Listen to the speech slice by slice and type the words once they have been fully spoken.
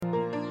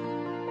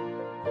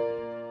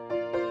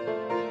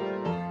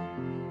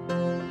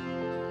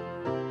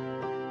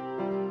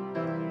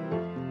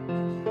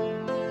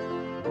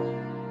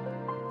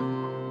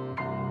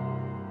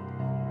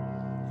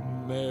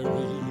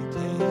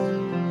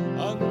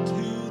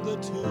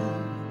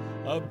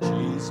of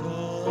Jesus.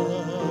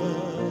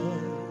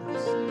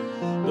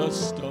 The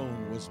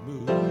stone was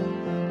moved,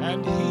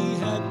 and he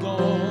had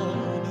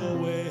gone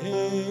away.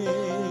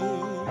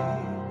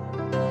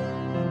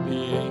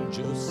 The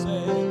angel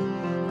said,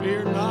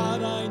 "Fear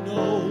not, I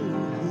know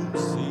whom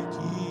seek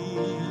ye.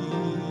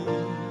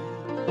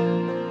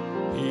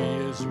 He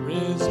is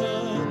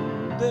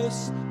risen,"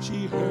 this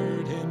she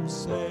heard him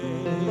say.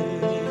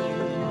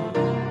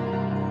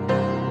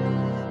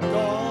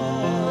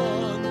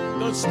 Gone,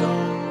 the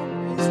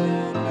stone is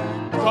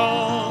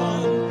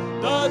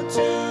gone, the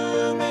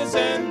tomb is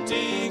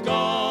empty,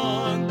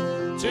 gone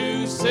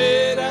to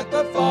sit at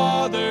the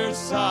Father's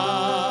side.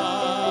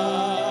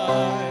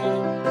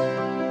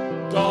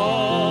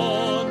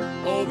 Gone,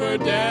 over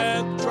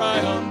death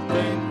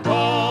triumphant,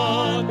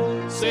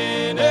 gone,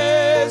 sin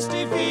is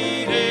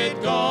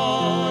defeated,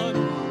 gone,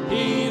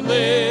 he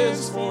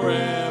lives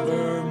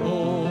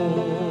forevermore.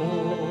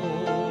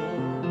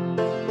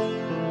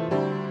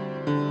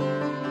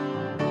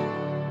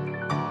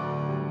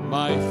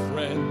 My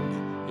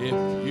friend, if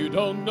you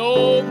don't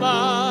know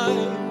my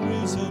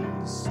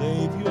risen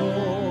Savior,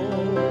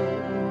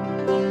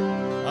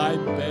 I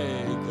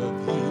beg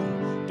of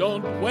you,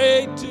 don't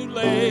wait too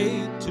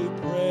late to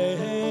pray.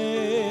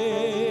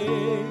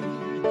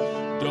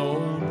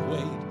 Don't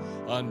wait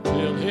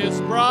until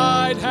his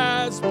bride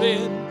has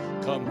been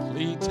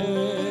completed.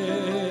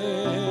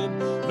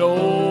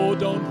 No,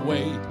 don't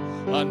wait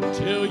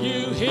until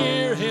you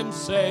hear him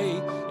say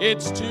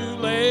it's too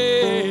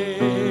late.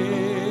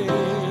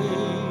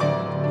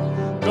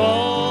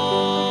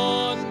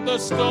 Gone, the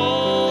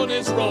stone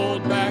is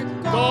rolled back,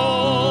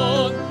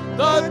 gone,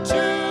 the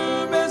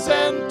tomb is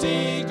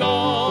empty,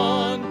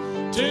 gone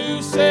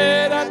to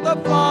sit at the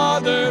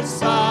Father's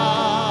side.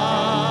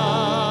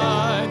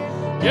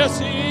 Yes,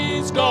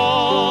 he's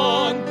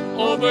gone,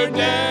 over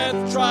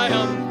death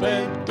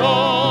triumphant,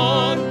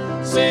 gone,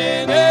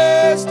 sin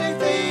is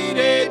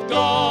defeated,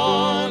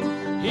 gone,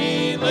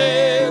 he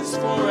lives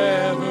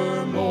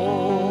forevermore.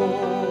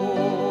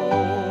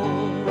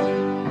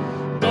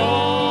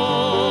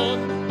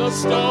 Gone, the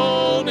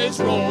stone is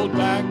rolled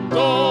back,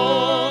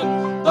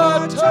 gone,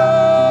 the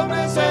tomb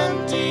is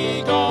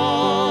empty,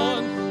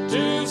 gone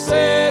to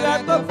sit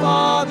at the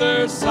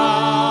Father's side.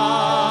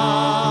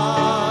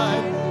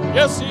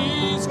 Yes,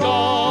 he's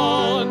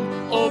gone,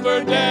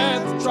 over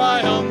death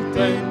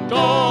triumphant,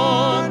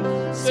 gone,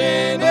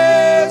 sin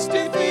is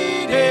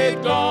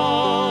defeated,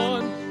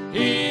 gone,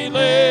 he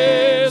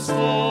lives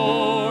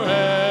forevermore.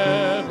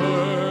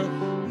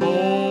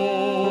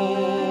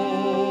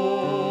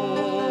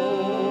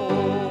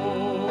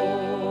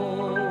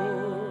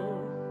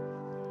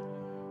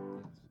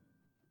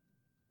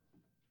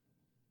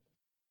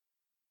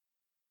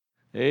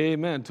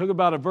 Amen. Took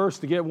about a verse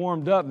to get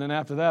warmed up, and then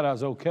after that I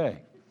was okay.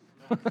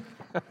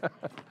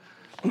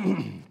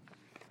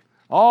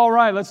 All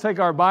right, let's take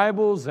our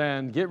Bibles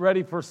and get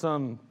ready for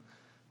some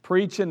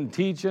preaching,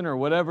 teaching, or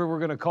whatever we're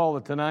going to call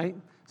it tonight.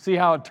 See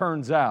how it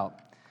turns out.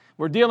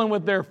 We're dealing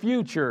with their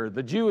future.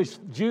 The Jews'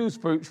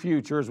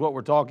 future is what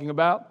we're talking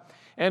about.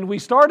 And we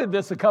started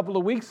this a couple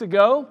of weeks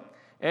ago,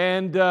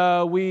 and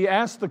we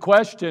asked the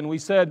question. We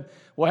said,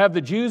 well, have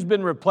the Jews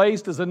been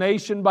replaced as a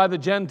nation by the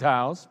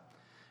Gentiles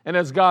and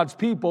as God's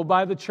people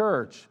by the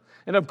church?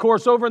 And of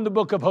course, over in the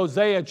book of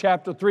Hosea,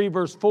 chapter 3,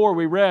 verse 4,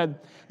 we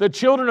read, "The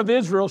children of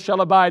Israel shall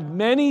abide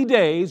many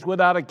days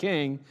without a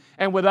king,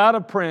 and without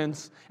a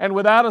prince, and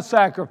without a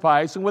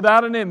sacrifice, and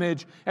without an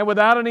image, and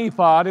without an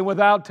ephod, and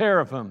without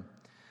teraphim."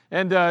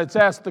 And it's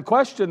asked the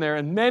question there,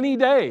 and many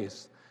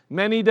days,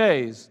 many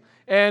days.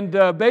 And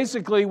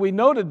basically, we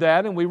noted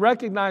that, and we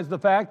recognized the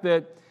fact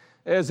that,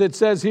 as it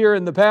says here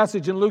in the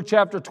passage in Luke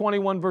chapter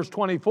 21, verse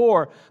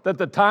 24, that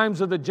the times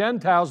of the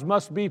Gentiles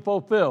must be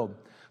fulfilled.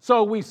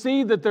 So we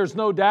see that there's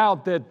no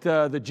doubt that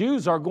the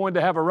Jews are going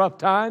to have a rough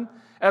time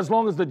as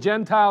long as the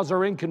Gentiles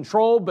are in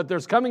control, but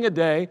there's coming a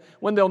day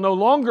when they'll no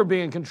longer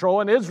be in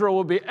control and Israel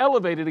will be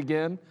elevated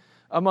again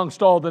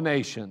amongst all the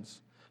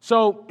nations.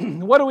 So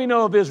what do we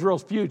know of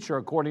Israel's future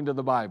according to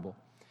the Bible?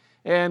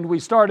 And we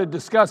started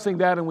discussing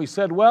that, and we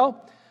said,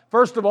 well,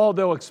 first of all,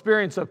 they'll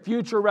experience a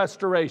future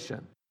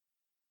restoration.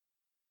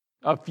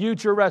 A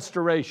future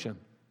restoration.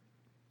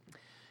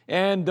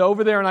 And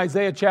over there in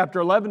Isaiah chapter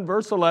 11,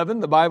 verse 11,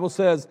 the Bible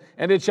says,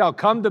 "And it shall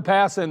come to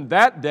pass in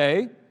that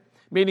day,"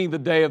 meaning the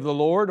day of the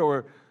Lord,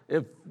 or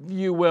if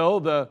you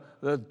will, the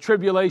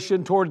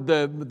tribulation toward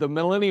the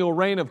millennial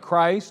reign of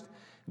Christ,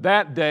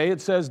 that day, it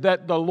says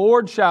that the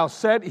Lord shall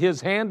set his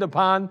hand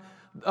upon,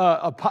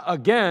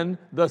 again,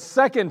 the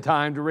second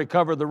time to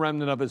recover the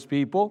remnant of his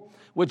people,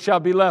 which shall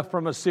be left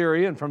from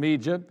Assyria and from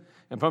Egypt,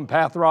 and from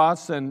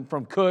Pathros, and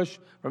from Cush,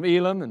 from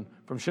Elam, and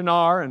from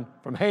Shinar, and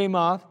from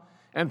Hamath,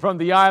 and from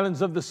the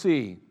islands of the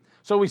sea.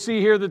 So we see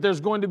here that there's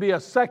going to be a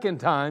second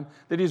time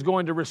that he's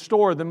going to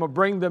restore them or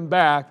bring them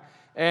back.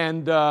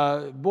 And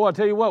boy, I'll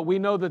tell you what, we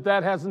know that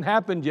that hasn't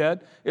happened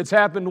yet. It's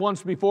happened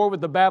once before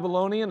with the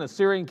Babylonian,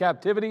 Assyrian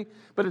captivity,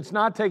 but it's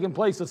not taken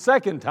place a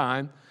second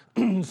time.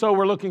 So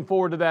we're looking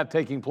forward to that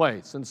taking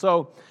place. And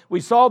so we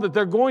saw that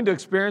they're going to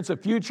experience a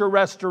future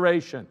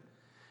restoration.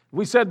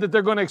 We said that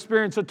they're going to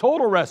experience a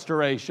total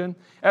restoration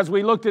as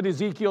we looked at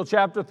Ezekiel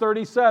chapter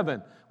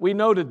 37. We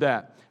noted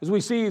that. As we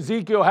see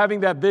Ezekiel having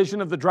that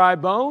vision of the dry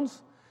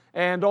bones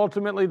and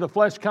ultimately the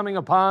flesh coming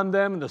upon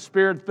them and the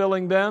Spirit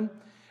filling them.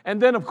 And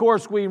then, of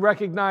course, we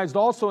recognized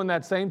also in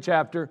that same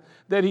chapter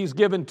that he's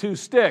given 2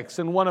 sticks,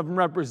 and one of them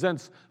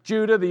represents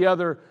Judah, the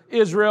other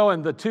Israel,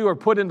 and the two are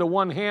put into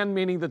one hand,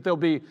 meaning that they'll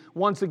be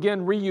once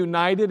again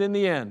reunited in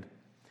the end,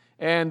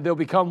 and they'll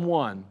become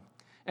one.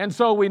 And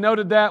so we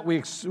noted that,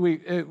 we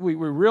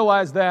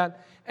realized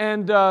that,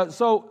 and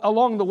so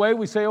along the way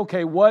we say,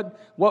 okay, what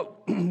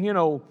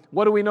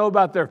do we know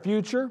about their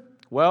future?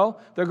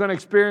 Well, they're going to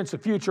experience a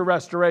future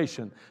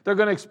restoration. They're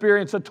going to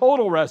experience a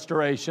total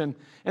restoration.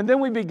 And then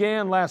we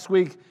began last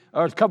week,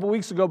 or a couple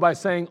weeks ago, by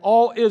saying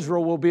all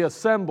Israel will be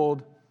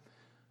assembled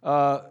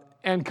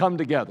and come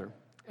together.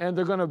 And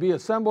they're going to be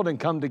assembled and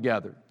come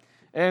together.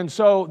 And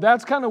so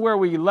that's kind of where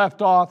we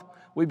left off.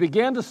 We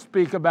began to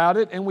speak about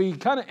it, and we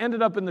kind of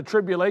ended up in the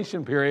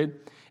tribulation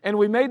period. And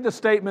we made the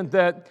statement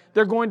that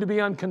they're going to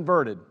be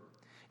unconverted.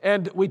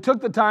 And we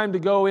took the time to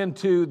go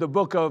into the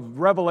book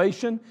of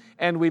Revelation,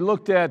 and we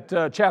looked at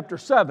chapter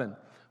 7,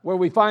 where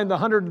we find the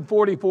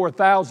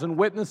 144,000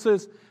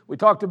 witnesses. We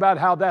talked about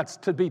how that's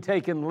to be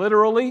taken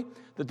literally,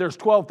 that there's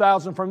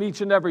 12,000 from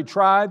each and every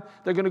tribe.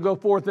 They're going to go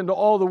forth into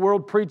all the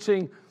world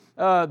preaching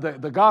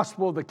the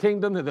gospel of the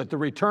kingdom, that the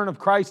return of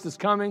Christ is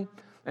coming.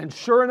 And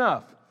sure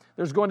enough,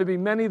 there's going to be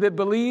many that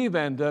believe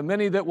and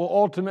many that will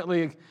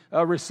ultimately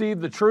receive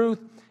the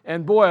truth.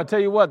 And boy, I'll tell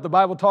you what, the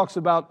Bible talks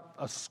about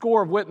a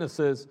score of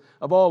witnesses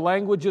of all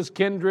languages,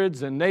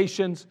 kindreds, and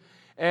nations.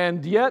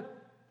 And yet,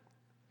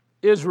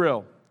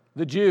 Israel,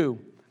 the Jew,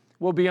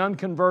 will be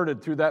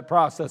unconverted through that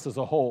process as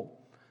a whole.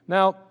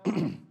 Now,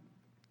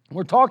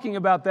 we're talking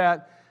about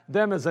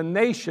them as a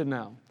nation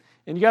now.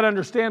 And you got to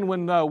understand,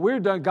 when we're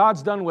done,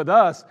 God's done with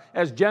us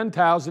as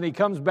Gentiles, and He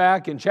comes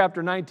back in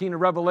chapter 19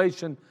 of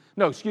Revelation.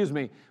 When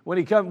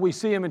we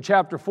see Him in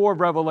chapter 4 of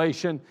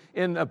Revelation,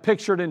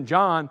 pictured in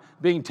John,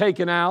 being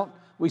taken out.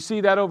 We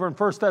see that over in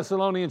 1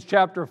 Thessalonians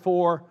chapter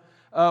 4.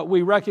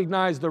 We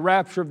recognize the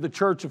rapture of the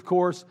church, of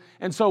course.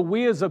 And so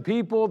we as a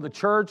people, the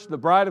church, the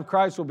bride of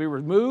Christ, will be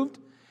removed.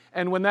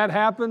 And when that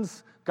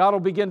happens, God will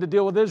begin to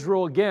deal with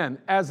Israel again,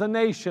 as a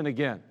nation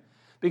again.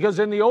 Because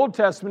in the Old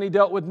Testament, He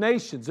dealt with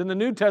nations. In the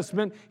New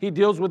Testament, He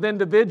deals with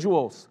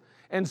individuals.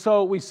 And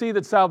so we see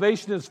that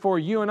salvation is for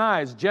you and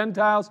I, as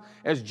Gentiles,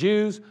 as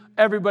Jews.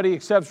 Everybody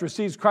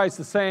receives Christ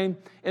the same.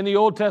 In the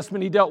Old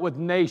Testament, He dealt with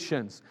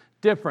nations.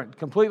 Different,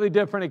 completely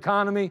different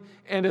economy.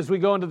 And as we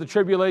go into the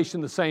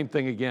tribulation, the same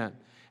thing again.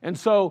 And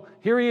so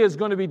here He is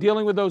going to be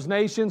dealing with those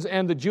nations,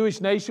 and the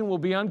Jewish nation will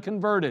be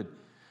unconverted.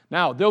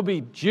 Now, there'll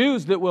be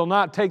Jews that will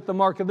not take the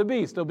mark of the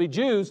beast. There'll be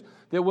Jews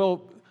that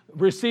will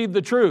receive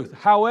the truth.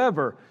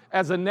 However,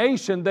 as a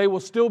nation, they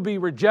will still be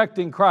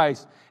rejecting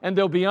Christ, and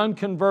they'll be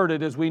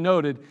unconverted, as we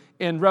noted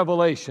in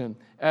Revelation,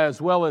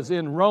 as well as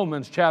in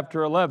Romans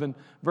chapter 11,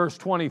 verse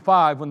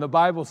 25, when the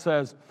Bible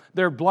says,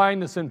 their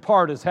blindness in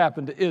part has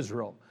happened to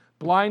Israel.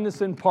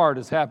 Blindness in part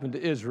has happened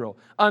to Israel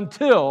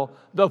until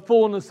the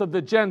fullness of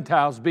the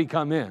Gentiles be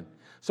come in.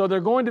 So they're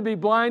going to be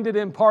blinded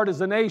in part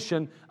as a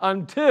nation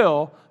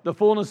until the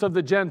fullness of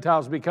the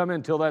Gentiles be come in,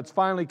 until that's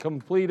finally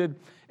completed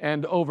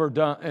and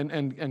overdone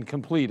and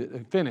completed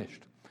and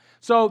finished.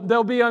 So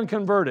they'll be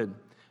unconverted.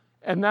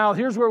 And now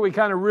here's where we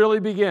kind of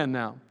really begin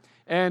now.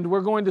 And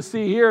we're going to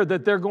see here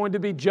that they're going to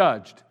be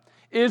judged.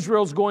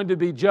 Israel's going to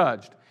be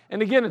judged.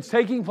 And again, it's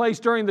taking place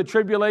during the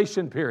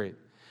tribulation period.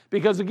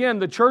 Because again,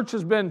 the church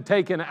has been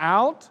taken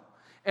out,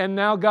 and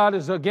now God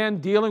is again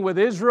dealing with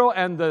Israel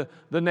and the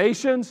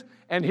nations.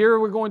 And here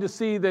we're going to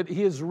see that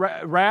His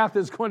wrath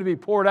is going to be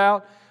poured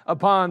out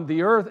upon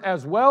the earth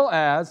as well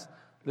as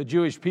the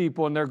Jewish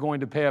people, and they're going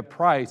to pay a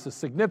price, a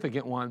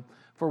significant one,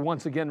 for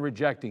once again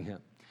rejecting Him.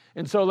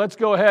 And so let's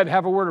go ahead and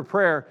have a word of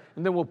prayer,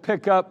 and then we'll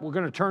pick up. We're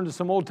going to turn to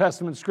some Old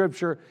Testament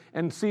scripture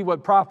and see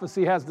what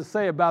prophecy has to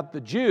say about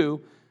the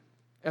Jew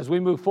as we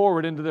move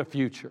forward into the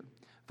future.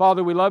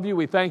 Father, we love You.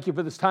 We thank You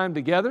for this time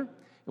together.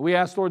 And we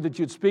ask, Lord, that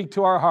You'd speak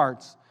to our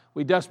hearts.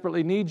 We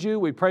desperately need You.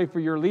 We pray for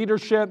Your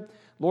leadership.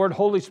 Lord,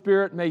 Holy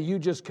Spirit, may You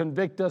just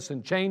convict us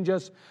and change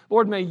us.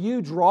 Lord, may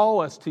You draw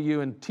us to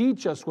You and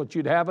teach us what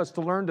You'd have us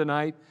to learn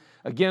tonight.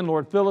 Again,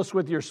 Lord, fill us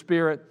with Your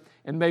Spirit,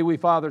 and may we,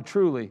 Father,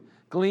 truly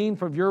glean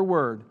from Your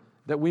word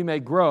that we may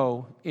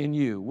grow in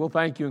You. We'll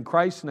thank You in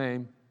Christ's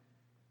name.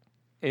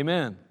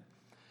 Amen.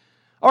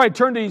 All right,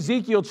 turn to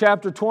Ezekiel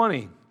chapter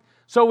 20.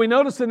 So we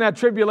notice in that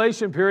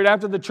tribulation period,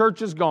 after the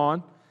church is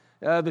gone,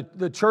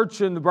 the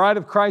church and the bride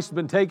of Christ have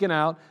been taken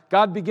out,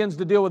 God begins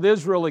to deal with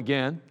Israel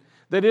again,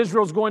 that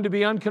Israel's going to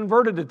be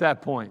unconverted at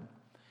that point,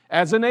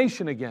 as a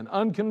nation again,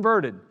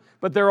 unconverted.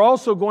 But they're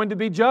also going to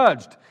be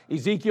judged.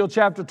 Ezekiel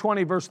chapter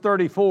 20, verse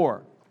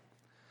 34.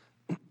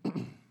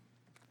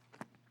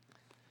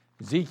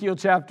 Ezekiel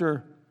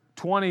chapter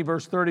 20,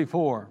 verse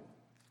 34.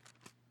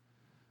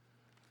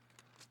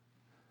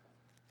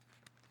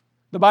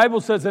 The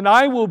Bible says, and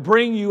I will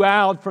bring you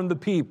out from the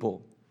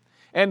people,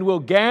 and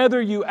will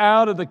gather you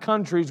out of the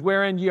countries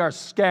wherein ye are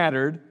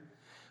scattered,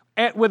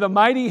 and with a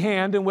mighty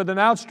hand and with an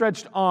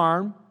outstretched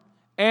arm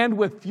and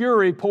with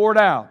fury poured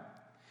out.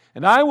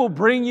 And I will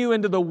bring you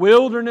into the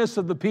wilderness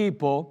of the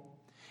people,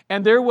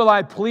 and there will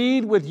I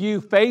plead with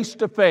you face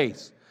to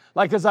face.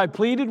 Like as I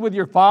pleaded with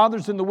your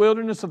fathers in the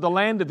wilderness of the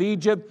land of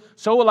Egypt,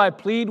 so will I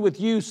plead with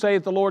you,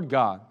 saith the Lord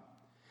God.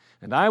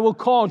 And I will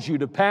cause you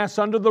to pass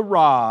under the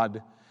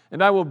rod,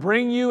 and I will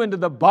bring you into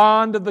the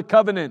bond of the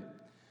covenant.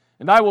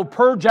 And I will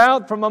purge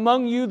out from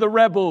among you the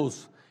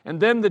rebels, and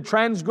them that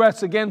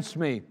transgress against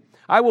me.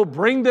 I will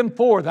bring them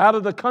forth out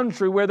of the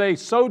country where they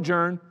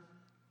sojourn,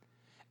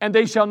 and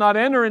they shall not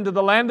enter into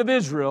the land of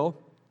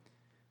Israel.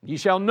 Ye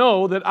shall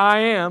know that I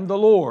am the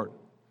Lord.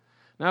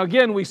 Now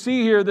again, we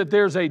see here that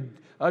there's a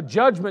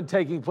judgment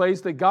taking place,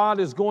 that God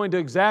is going to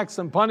exact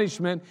some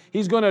punishment.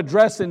 He's going to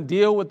address and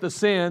deal with the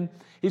sin.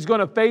 He's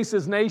going to face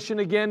His nation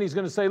again. He's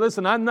going to say,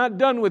 listen, I'm not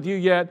done with you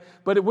yet,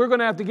 but we're going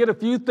to have to get a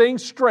few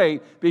things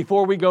straight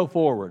before we go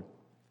forward.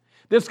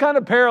 This kind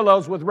of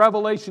parallels with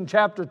Revelation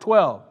chapter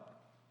 12.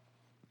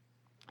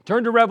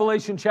 Turn to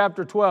Revelation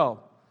chapter 12,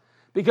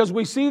 because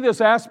we see this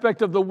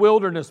aspect of the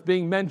wilderness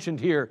being mentioned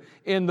here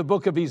in the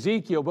book of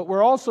Ezekiel, but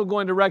we're also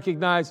going to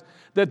recognize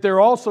that they're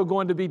also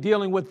going to be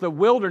dealing with the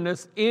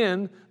wilderness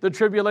in the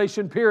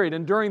tribulation period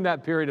and during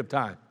that period of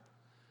time.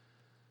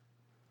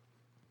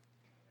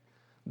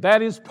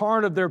 That is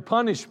part of their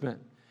punishment.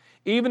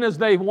 Even as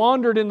they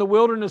wandered in the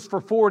wilderness for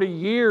 40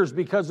 years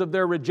because of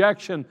their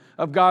rejection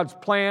of God's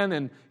plan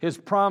and His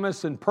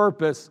promise and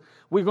purpose,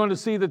 we're going to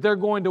see that they're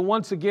going to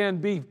once again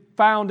be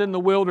found in the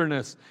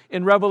wilderness.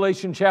 In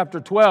Revelation chapter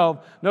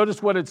 12,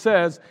 notice what it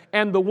says,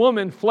 and the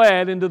woman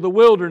fled into the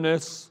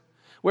wilderness,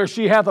 where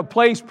she hath a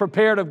place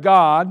prepared of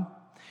God,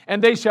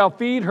 and they shall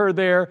feed her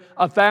there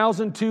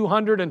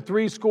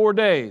 1,260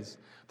 days.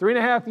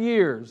 3.5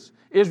 years,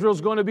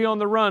 Israel's going to be on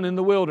the run in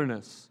the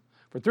wilderness.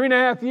 For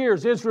 3.5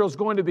 years, Israel's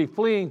going to be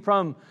fleeing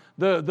from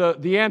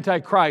the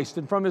Antichrist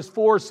and from his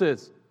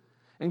forces.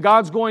 And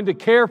God's going to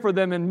care for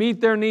them and meet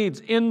their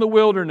needs in the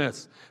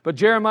wilderness. But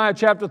Jeremiah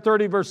chapter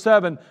 30 verse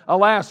 7,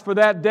 alas, for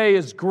that day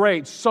is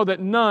great, so that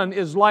none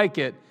is like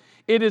it.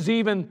 It is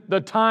even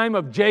the time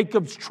of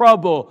Jacob's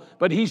trouble,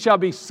 but he shall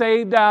be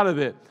saved out of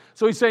it.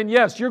 So he's saying,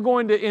 yes, you're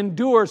going to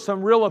endure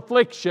some real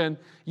affliction.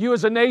 You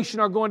as a nation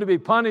are going to be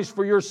punished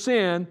for your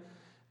sin,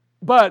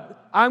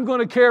 but I'm going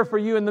to care for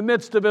you in the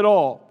midst of it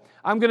all.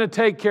 I'm going to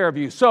take care of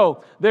you.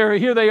 So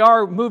here they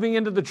are moving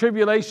into the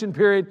tribulation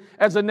period.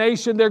 As a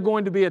nation, they're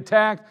going to be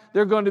attacked.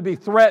 They're going to be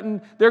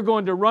threatened. They're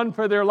going to run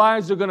for their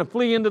lives. They're going to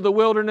flee into the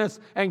wilderness.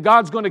 And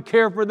God's going to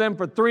care for them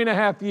for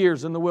 3.5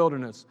 years in the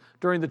wilderness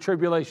during the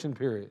tribulation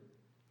period.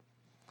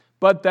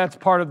 But that's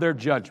part of their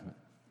judgment.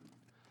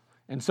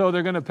 And so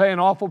they're going to pay an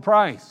awful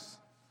price.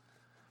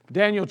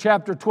 Daniel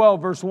chapter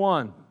 12, verse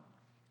 1.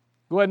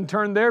 Go ahead and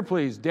turn there,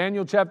 please.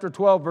 Daniel chapter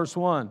 12, verse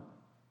 1.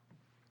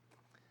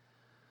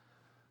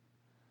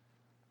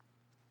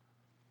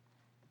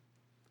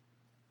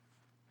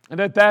 And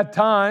at that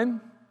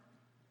time,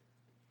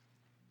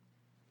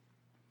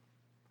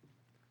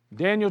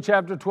 Daniel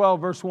chapter 12,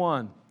 verse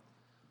 1.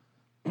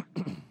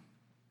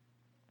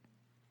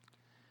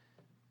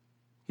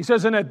 He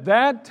says, and at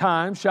that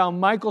time shall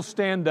Michael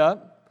stand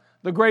up,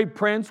 the great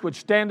prince which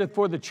standeth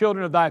for the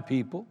children of thy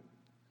people.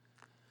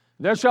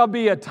 There shall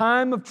be a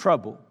time of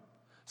trouble,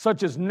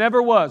 such as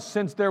never was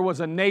since there was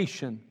a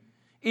nation,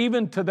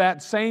 even to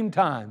that same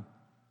time.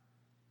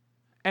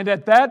 And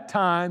at that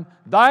time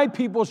thy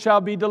people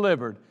shall be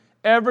delivered,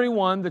 every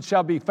one that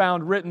shall be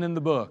found written in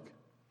the book.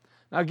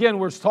 Now again,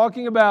 we're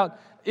talking about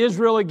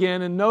Israel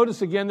again, and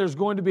notice again there's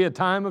going to be a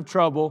time of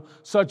trouble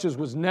such as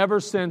was never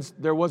since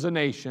there was a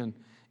nation,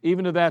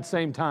 even to that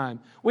same time.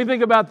 We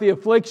think about the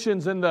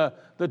afflictions and the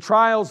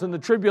trials and the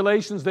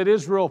tribulations that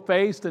Israel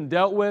faced and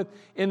dealt with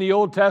in the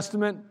Old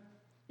Testament.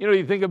 You know,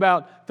 you think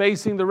about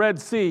facing the Red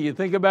Sea. You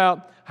think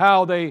about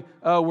how they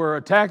were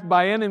attacked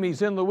by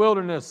enemies in the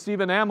wilderness,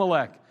 even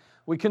Amalek.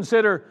 We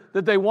consider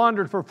that they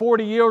wandered for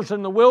 40 years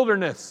in the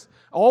wilderness.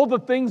 All the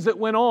things that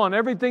went on,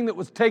 everything that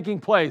was taking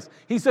place.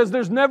 He says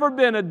there's never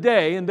been a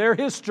day in their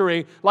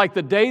history like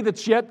the day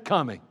that's yet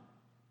coming.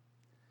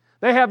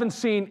 They haven't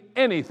seen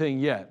anything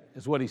yet,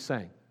 is what he's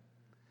saying.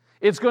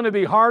 It's going to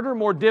be harder,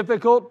 more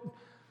difficult.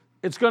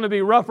 It's going to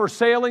be rougher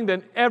sailing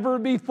than ever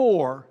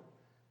before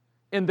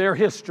in their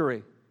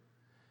history.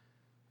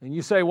 And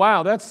you say,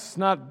 wow, that's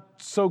not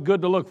so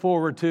good to look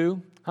forward to.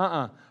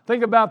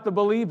 Think about the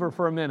believer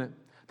for a minute.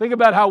 Think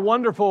about how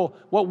wonderful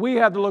what we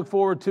have to look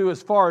forward to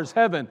as far as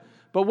heaven.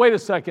 But wait a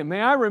second, may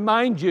I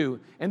remind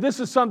you, and this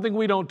is something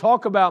we don't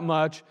talk about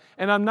much,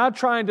 and I'm not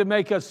trying to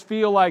make us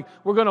feel like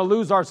we're going to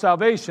lose our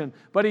salvation,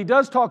 but he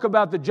does talk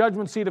about the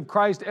judgment seat of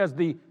Christ as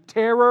the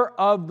terror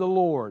of the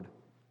Lord.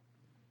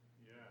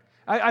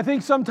 I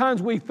think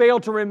sometimes we fail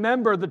to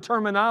remember the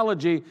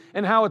terminology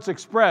and how it's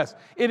expressed.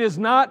 It is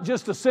not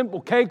just a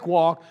simple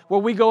cakewalk where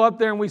we go up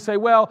there and we say,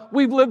 well,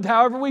 we've lived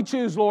however we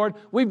choose, Lord.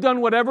 We've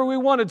done whatever we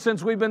wanted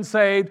since we've been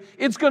saved.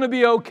 It's going to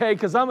be okay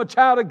because I'm a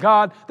child of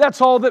God. That's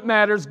all that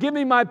matters. Give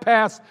me my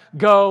pass,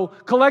 go,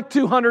 collect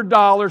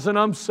 $200 and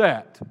I'm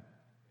set.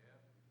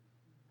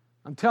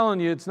 I'm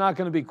telling you, it's not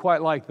going to be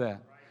quite like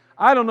that.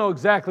 I don't know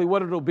exactly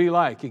what it'll be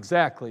like,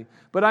 exactly.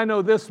 But I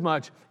know this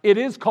much. It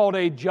is called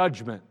a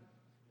judgment.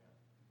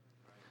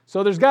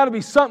 So there's got to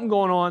be something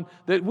going on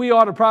that we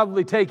ought to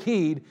probably take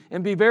heed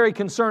and be very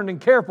concerned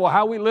and careful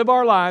how we live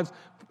our lives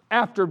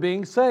after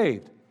being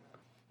saved.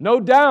 No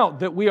doubt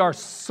that we are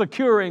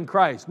secure in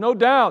Christ. No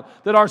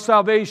doubt that our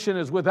salvation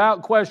is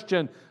without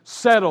question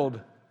settled.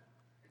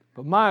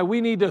 But we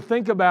need to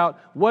think about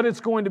what it's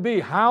going to be.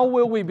 How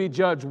will we be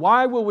judged?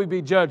 Why will we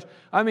be judged?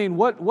 I mean,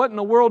 what in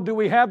the world do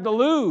we have to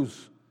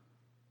lose?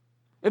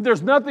 If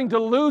there's nothing to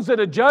lose at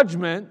a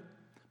judgment,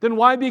 then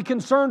why be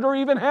concerned or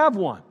even have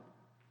one?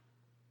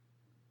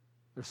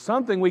 There's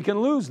something we can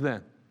lose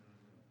then.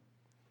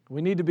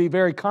 We need to be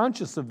very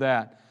conscious of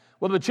that.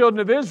 Well, the children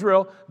of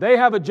Israel, they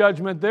have a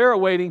judgment they're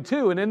awaiting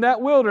too. And in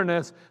that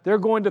wilderness, they're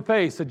going to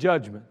face a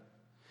judgment.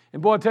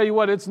 And boy, I'll tell you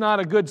what, it's not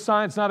a good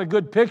sign, it's not a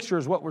good picture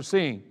is what we're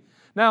seeing.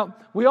 Now,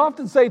 we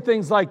often say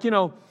things like,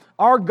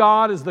 our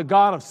God is the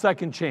God of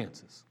second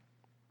chances.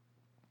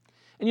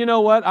 And you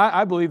know what?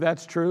 I believe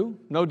that's true.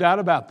 No doubt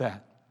about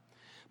that.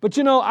 But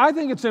I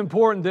think it's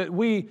important that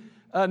we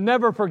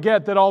never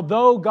forget that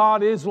although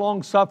God is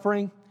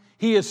long-suffering,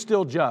 He is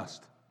still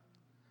just.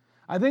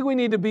 I think we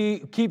need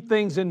to keep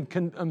things in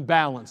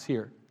balance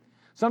here.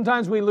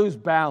 Sometimes we lose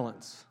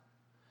balance.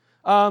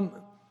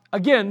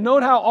 Again,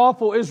 note how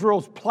awful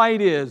Israel's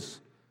plight is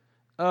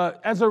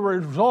as a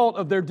result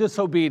of their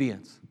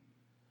disobedience.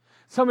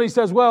 Somebody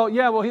says,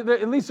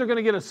 at least they're going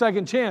to get a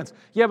second chance.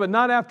 Yeah, but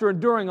not after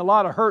enduring a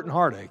lot of hurt and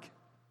heartache.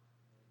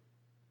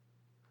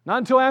 Not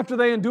until after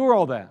they endure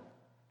all that.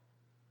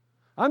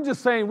 I'm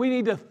just saying we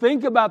need to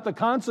think about the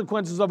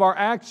consequences of our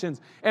actions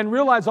and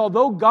realize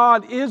although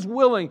God is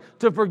willing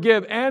to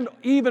forgive and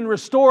even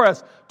restore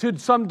us to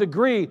some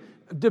degree,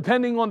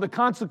 depending on the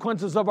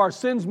consequences of our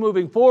sins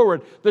moving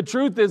forward, the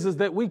truth is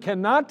that we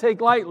cannot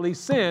take lightly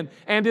sin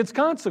and its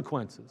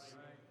consequences.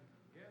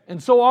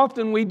 And so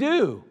often we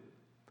do.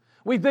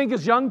 We think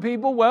as young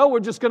people,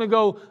 we're just going to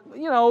go,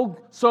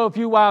 sow a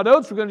few wild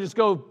oats. We're going to just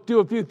go do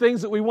a few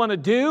things that we want to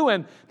do.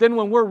 And then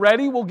when we're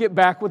ready, we'll get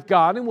back with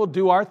God and we'll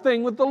do our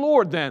thing with the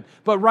Lord then.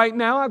 But right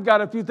now, I've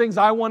got a few things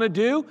I want to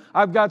do.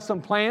 I've got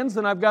some plans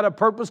and I've got a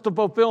purpose to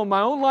fulfill in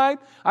my own life.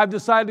 I've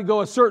decided to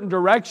go a certain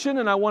direction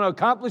and I want to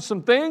accomplish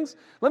some things.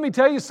 Let me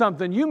tell you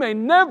something. You may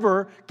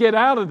never get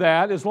out of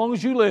that as long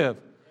as you live.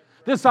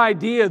 This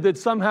idea that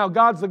somehow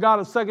God's the God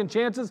of second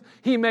chances,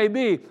 He may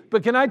be.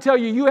 But can I tell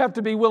you, you have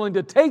to be willing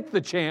to take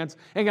the chance.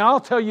 And I'll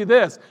tell you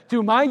this,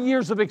 through my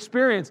years of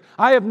experience,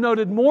 I have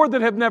noted more that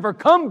have never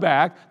come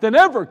back than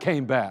ever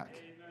came back.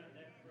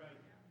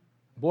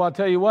 Boy, I'll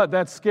tell you what,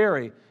 that's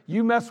scary.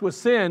 You mess with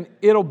sin,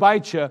 it'll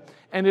bite you,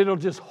 and it'll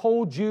just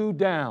hold you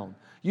down.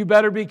 You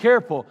better be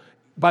careful.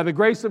 By the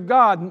grace of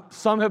God,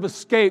 some have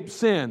escaped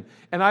sin.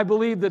 And I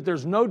believe that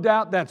there's no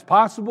doubt that's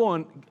possible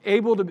and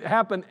able to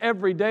happen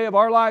every day of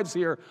our lives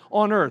here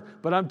on earth.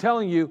 But I'm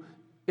telling you,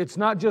 it's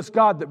not just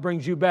God that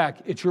brings you back.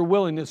 It's your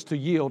willingness to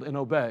yield and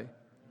obey.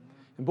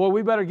 And boy,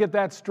 we better get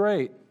that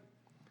straight.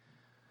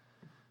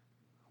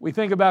 We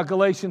think about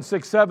Galatians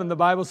 6:7. The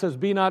Bible says,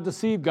 "Be not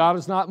deceived, God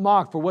is not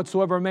mocked. For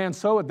whatsoever a man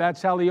soweth, that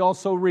shall he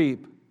also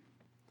reap."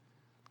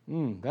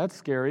 That's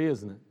scary,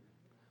 isn't it?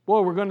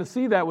 Boy, we're going to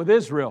see that with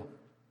Israel.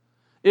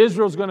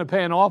 Israel's going to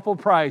pay an awful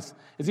price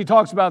as he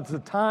talks about the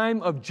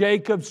time of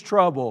Jacob's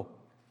trouble.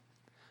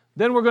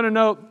 Then we're going to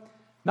note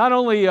not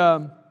only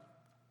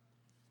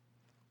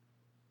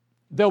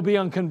they'll be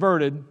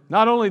unconverted,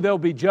 not only they'll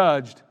be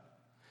judged,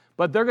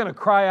 but they're going to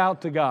cry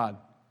out to God.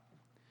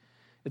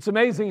 It's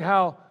amazing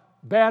how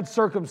bad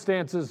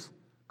circumstances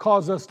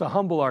cause us to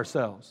humble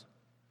ourselves.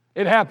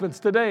 It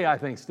happens today, I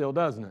think, still,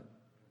 doesn't it?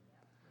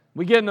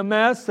 We get in a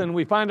mess and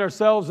we find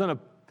ourselves in as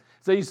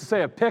they used to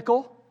say, a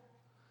pickle.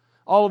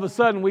 All of a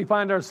sudden, we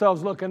find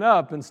ourselves looking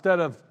up instead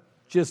of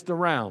just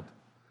around.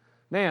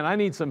 Man, I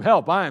need some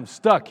help. I am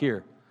stuck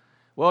here.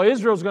 Well,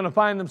 Israel's going to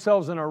find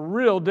themselves in a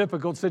real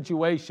difficult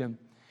situation.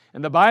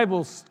 And the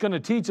Bible's going to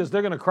teach us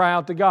they're going to cry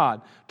out to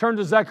God. Turn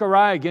to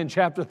Zechariah again,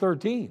 chapter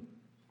 13.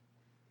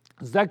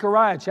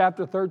 Zechariah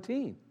chapter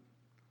 13.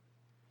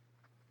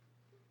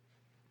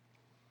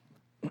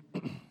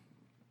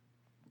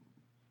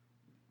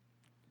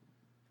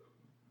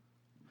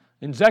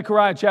 In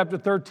Zechariah chapter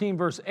 13,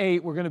 verse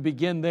 8, we're going to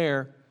begin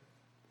there.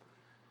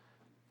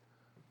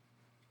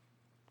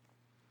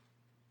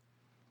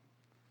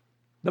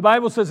 The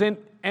Bible says, and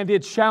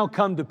it shall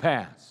come to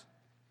pass.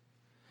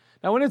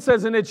 Now, when it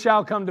says, and it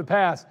shall come to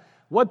pass,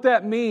 what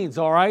that means,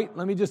 all right,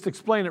 let me just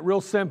explain it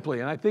real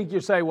simply. And I think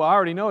you're saying, well, I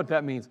already know what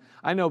that means.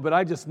 I know, but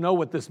I just know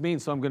what this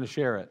means, so I'm going to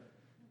share it.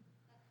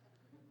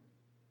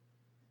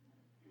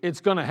 It's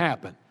going to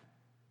happen.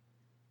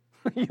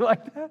 You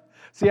like that?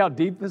 See how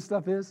deep this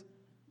stuff is?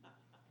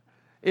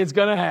 It's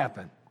going to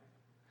happen.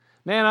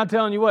 Man, I'm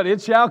telling you what,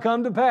 it shall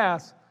come to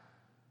pass.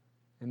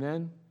 And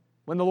then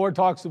when the Lord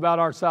talks about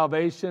our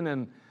salvation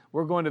and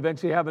we're going to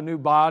eventually have a new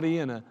body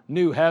and a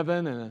new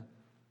heaven,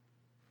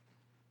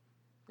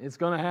 it's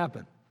going to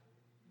happen.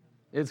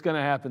 It's going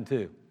to happen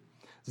too.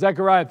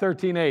 Zechariah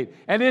 13:8,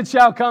 and it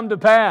shall come to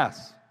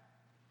pass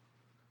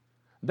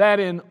that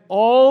in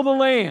all the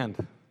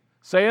land,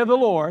 saith the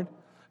Lord,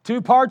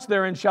 2 parts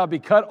therein shall be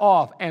cut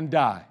off and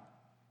die,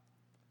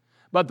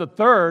 but the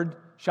third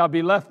shall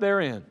be left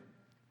therein.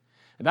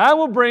 And I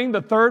will bring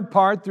the third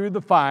part through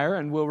the fire,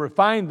 and will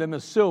refine them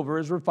as silver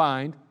is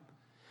refined,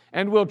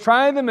 and will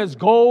try them as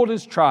gold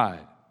is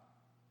tried.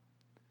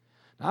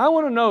 Now, I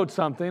want to note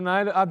something.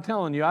 I'm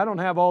telling you, I don't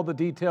have all the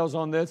details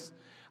on this.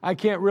 I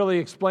can't really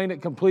explain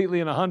it completely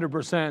in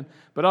 100%,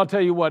 but I'll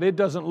tell you what, it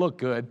doesn't look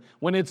good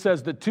when it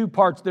says the 2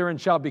 parts therein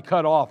shall be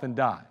cut off and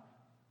die.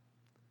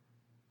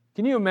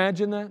 Can you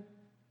imagine that?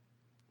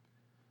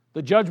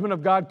 The judgment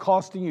of God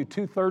costing you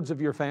 2/3 of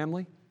your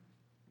family,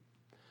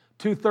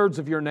 2/3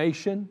 of your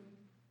nation,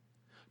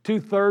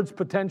 2/3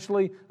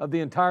 potentially of the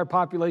entire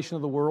population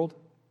of the world.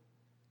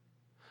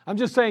 I'm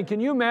just saying, can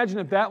you imagine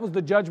if that was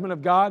the judgment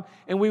of God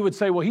and we would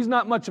say, well, He's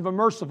not much of a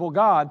merciful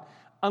God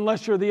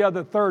unless you're the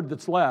other third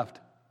that's left.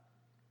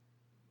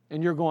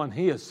 And you're going,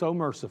 He is so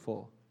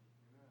merciful.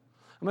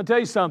 I'm going to tell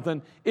you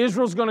something.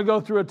 Israel's going to go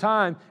through a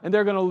time and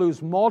they're going to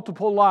lose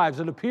multiple lives.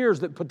 It appears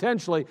that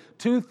potentially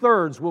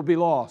 2/3 will be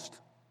lost.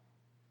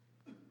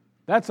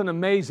 That's an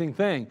amazing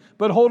thing.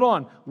 But hold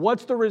on.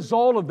 What's the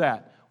result of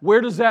that?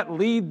 Where does that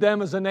lead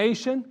them as a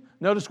nation?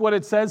 Notice what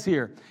it says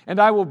here.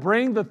 And I will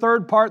bring the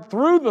third part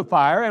through the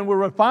fire and will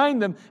refine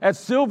them as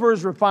silver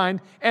is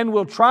refined and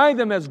will try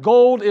them as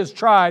gold is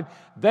tried.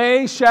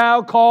 They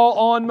shall call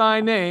on my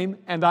name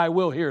and I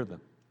will hear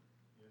them.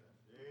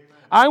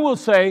 I will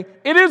say,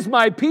 it is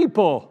my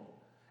people.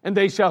 And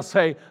they shall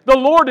say, the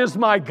Lord is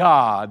my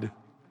God.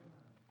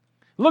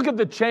 Look at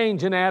the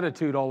change in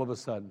attitude all of a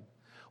sudden.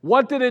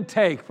 What did it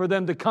take for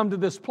them to come to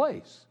this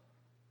place?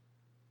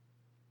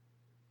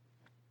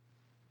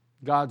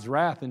 God's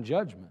wrath and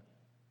judgment.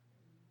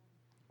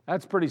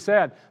 That's pretty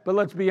sad. But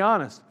let's be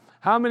honest.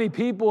 How many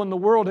people in the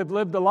world have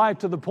lived a life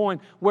to the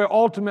point where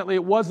ultimately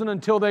it wasn't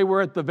until they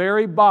were at the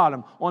very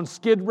bottom, on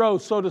Skid Row,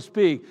 so to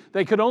speak,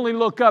 they could only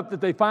look up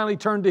that they finally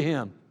turned to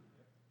Him?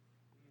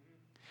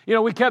 You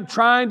know, we kept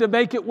trying to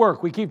make it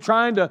work. We keep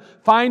trying to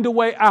find a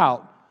way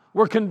out.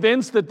 We're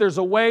convinced that there's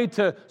a way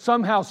to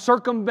somehow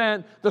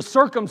circumvent the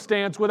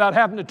circumstance without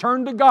having to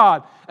turn to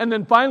God. And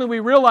then finally we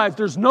realize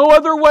there's no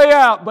other way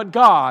out but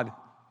God.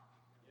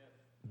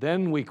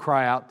 Then we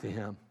cry out to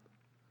Him.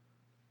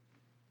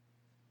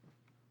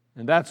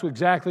 And that's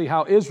exactly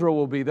how Israel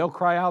will be. They'll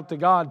cry out to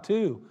God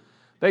too.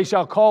 They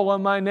shall call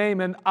on my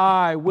name and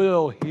I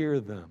will hear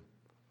them.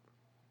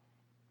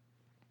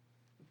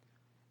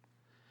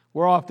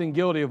 We're often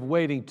guilty of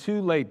waiting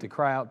too late to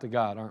cry out to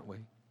God, aren't we?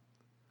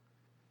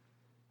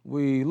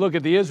 We look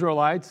at the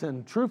Israelites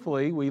and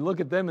truthfully, we look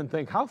at them and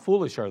think, how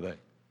foolish are they?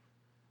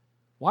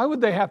 Why would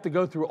they have to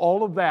go through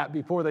all of that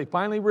before they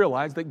finally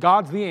realize that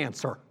God's the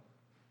answer?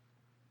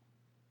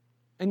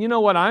 And you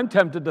know what? I'm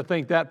tempted to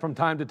think that from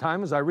time to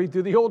time as I read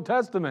through the Old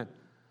Testament.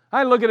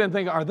 I look at it and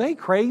think, are they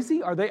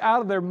crazy? Are they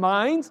out of their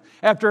minds?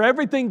 After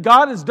everything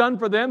God has done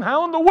for them,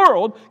 how in the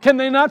world can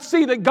they not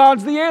see that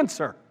God's the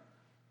answer?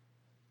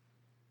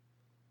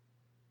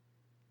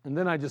 And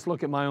then I just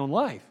look at my own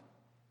life.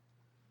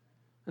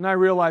 And I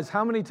realize,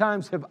 how many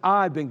times have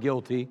I been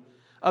guilty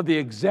of the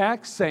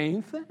exact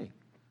same thing?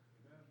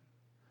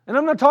 And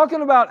I'm not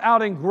talking about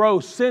out in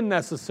gross sin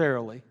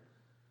necessarily.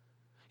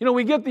 You know,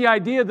 we get the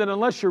idea that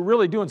unless you're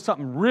really doing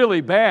something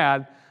really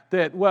bad,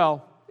 that,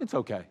 well, it's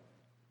okay.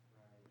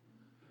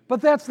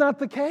 But that's not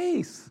the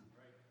case.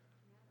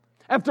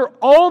 After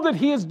all that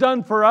He has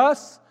done for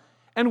us,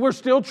 and we're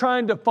still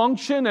trying to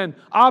function and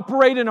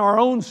operate in our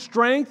own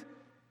strength,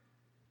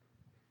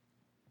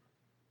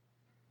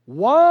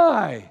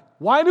 why?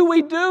 Why do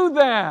we do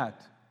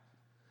that?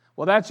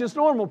 Well, that's just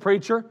normal,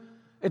 preacher.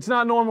 It's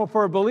not normal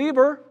for a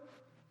believer.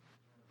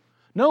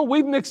 No,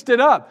 we've mixed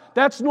it up.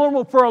 That's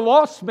normal for a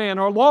lost man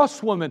or a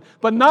lost woman,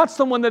 but not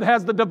someone that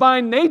has the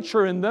divine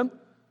nature in them.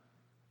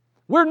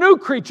 We're new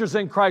creatures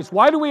in Christ.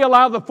 Why do we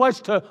allow the flesh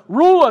to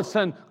rule us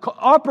and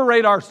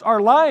operate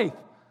our life?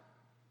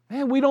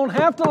 Man, we don't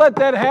have to let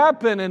that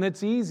happen, and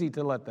it's easy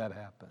to let that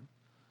happen.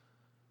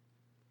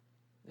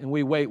 And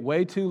we wait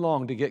way too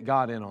long to get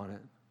God in on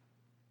it.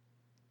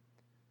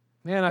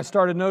 Man, I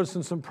started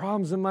noticing some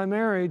problems in my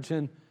marriage,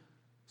 and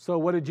so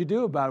what did you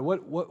do about it?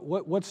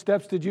 What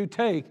steps did you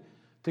take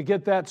to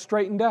get that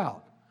straightened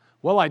out?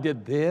 Well, I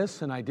did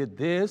this, and I did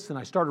this, and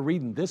I started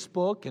reading this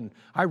book, and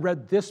I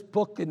read this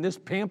book and this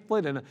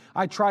pamphlet, and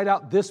I tried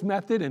out this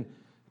method. And,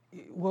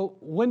 well,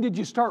 when did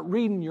you start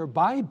reading your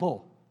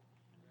Bible?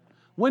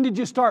 When did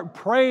you start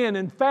praying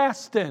and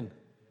fasting?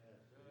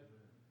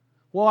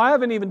 Well, I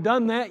haven't even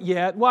done that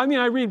yet. Well, I mean,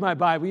 I read my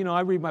Bible. You know,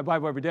 I read my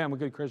Bible every day. I'm a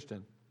good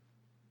Christian.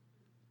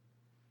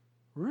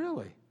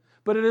 Really?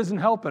 But it isn't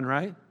helping,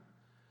 right?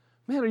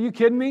 Man, are you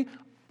kidding me?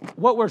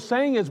 What we're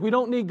saying is we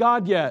don't need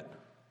God yet.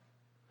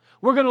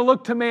 We're going to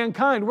look to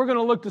mankind. We're going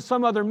to look to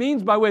some other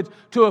means by which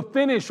to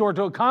finish or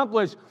to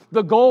accomplish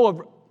the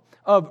goal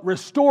of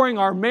restoring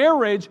our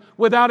marriage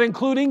without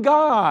including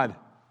God.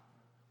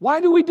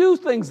 Why do we do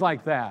things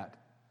like that?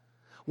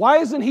 Why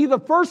isn't He the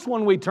first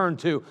one we turn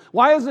to?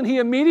 Why isn't He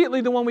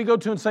immediately the one we go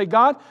to and say,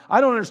 God,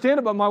 I don't understand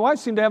it, but my wife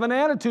seemed to have an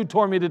attitude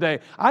toward me today.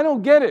 I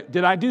don't get it.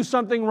 Did I do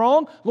something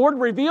wrong? Lord,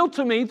 reveal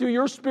to me through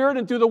your Spirit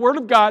and through the Word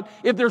of God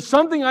if there's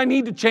something I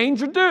need to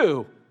change or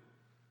do.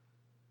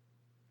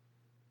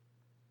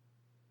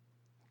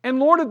 And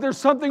Lord, if there's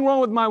something wrong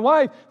with my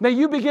wife, may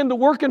you begin to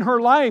work in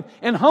her life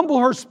and humble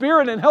her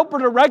spirit and help her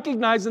to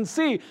recognize and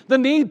see the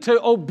need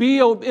to be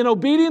in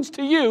obedience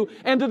to you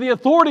and to the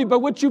authority by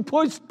which you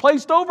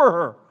placed over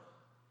her.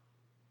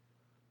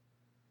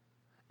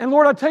 And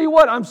Lord, I tell you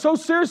what, I'm so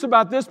serious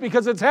about this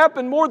because it's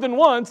happened more than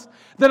once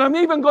that I'm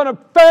even going to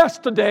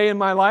fast today in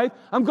my life.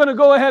 I'm going to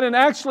go ahead and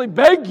actually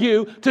beg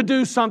you to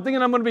do something,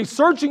 and I'm going to be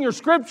searching your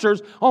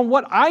scriptures on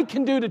what I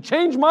can do to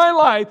change my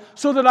life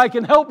so that I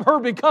can help her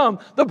become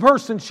the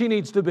person she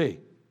needs to be.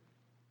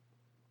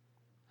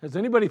 Has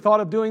anybody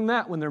thought of doing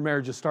that when their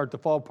marriages start to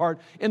fall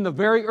apart in the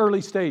very early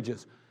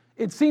stages?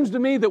 It seems to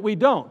me that we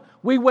don't.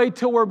 We wait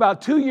till we're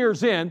about 2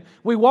 years in,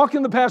 we walk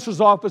in the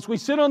pastor's office, we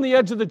sit on the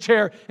edge of the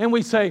chair, and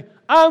we say,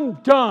 I'm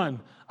done.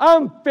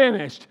 I'm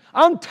finished.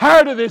 I'm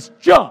tired of this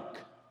junk.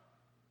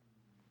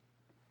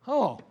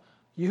 Oh,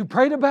 you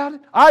prayed about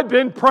it? I've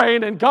been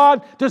praying, and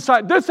God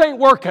decided this ain't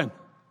working.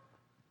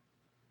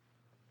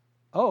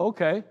 Oh,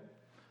 okay.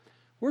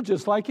 We're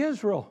just like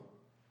Israel.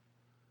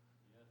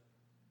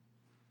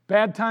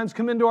 Bad times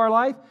come into our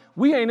life,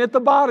 we ain't at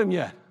the bottom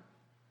yet.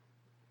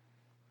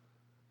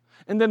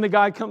 And then the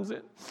guy comes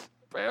in,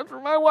 Pastor,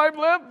 my wife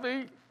left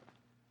me.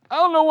 I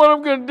don't know what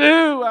I'm going to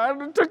do. I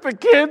took the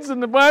kids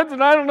and the wife,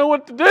 and I don't know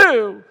what to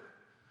do.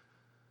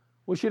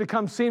 Wish you'd have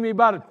come see me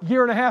about a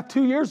year and a half,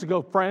 2 years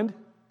ago, friend.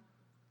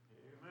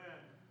 Amen.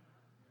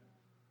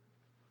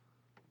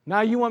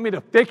 Now you want me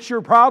to fix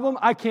your problem?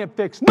 I can't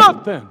fix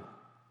nothing.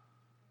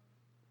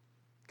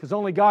 Because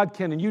only God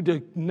can, and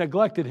you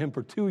neglected Him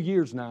for 2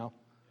 years now.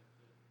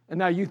 And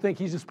now you think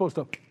He's just supposed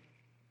to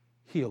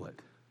heal it.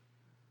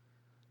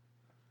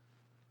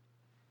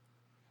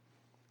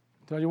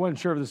 So you wasn't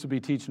sure if this would be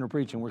teaching or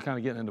preaching. We're kind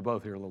of getting into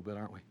both here a little bit,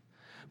 aren't we?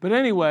 But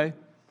anyway,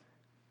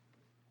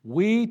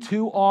 we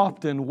too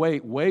often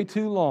wait way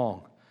too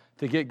long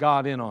to get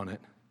God in on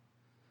it.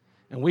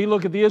 And we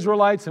look at the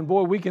Israelites, and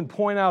boy, we can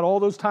point out all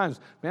those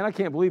times, man, I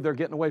can't believe they're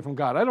getting away from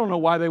God. I don't know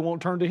why they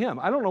won't turn to Him.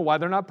 I don't know why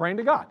they're not praying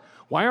to God.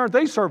 Why aren't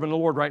they serving the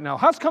Lord right now?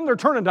 How's come they're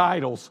turning to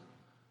idols?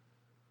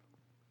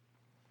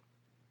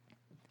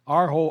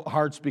 Our whole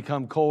hearts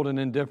become cold and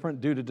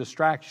indifferent due to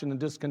distraction and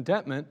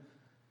discontentment.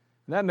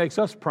 That makes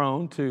us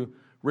prone to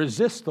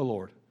resist the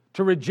Lord,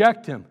 to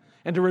reject Him,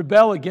 and to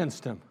rebel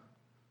against Him.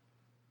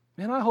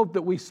 Man, I hope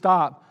that we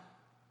stop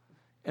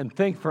and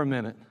think for a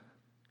minute.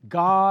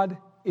 God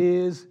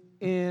is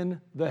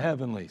in the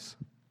heavenlies,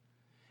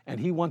 and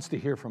He wants to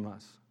hear from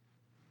us.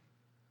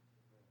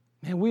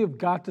 Man, we have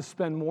got to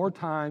spend more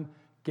time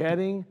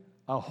getting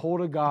a hold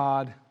of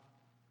God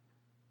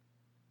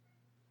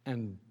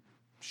and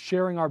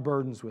sharing our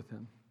burdens with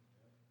Him.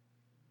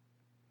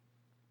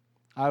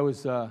 I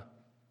was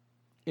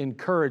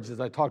encouraged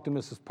as I talked to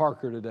Mrs.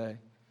 Parker today.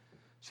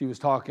 She was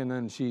talking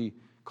and she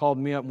called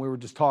me up and we were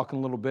just talking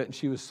a little bit, and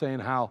she was saying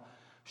how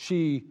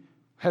she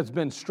has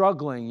been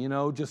struggling,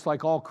 just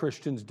like all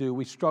Christians do.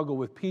 We struggle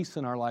with peace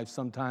in our life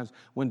sometimes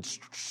when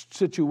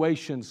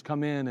situations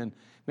come in and,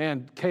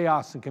 man,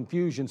 chaos and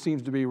confusion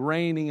seems to be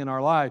reigning in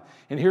our life.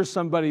 And here's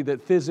somebody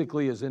that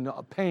physically is in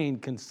pain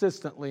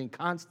consistently and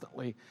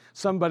constantly,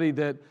 somebody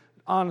that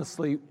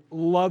honestly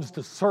loves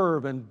to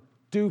serve and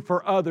do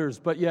for others,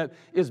 but yet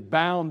is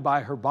bound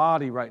by her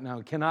body right now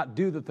and cannot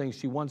do the things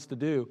she wants to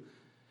do.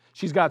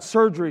 She's got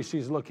surgery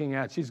she's looking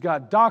at. She's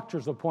got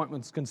doctor's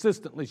appointments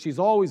consistently. She's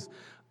always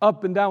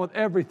up and down with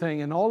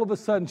everything. And all of a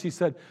sudden she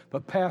said,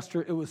 but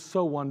Pastor, it was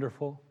so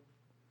wonderful.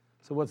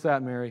 So what's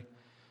that, Mary?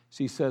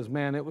 She says,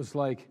 man, it was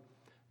like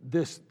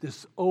this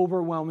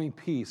overwhelming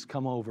peace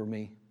come over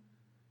me.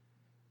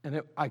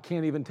 And I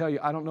can't even tell you,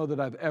 I don't know that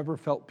I've ever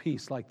felt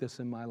peace like this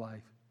in my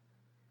life.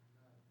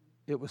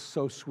 It was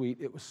so sweet.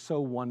 It was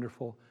so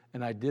wonderful.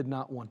 And I did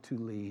not want to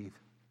leave.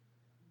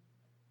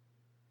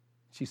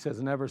 She says,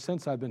 and ever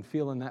since I've been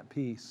feeling that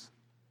peace.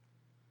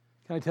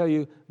 Can I tell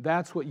you,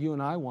 that's what you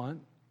and I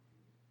want.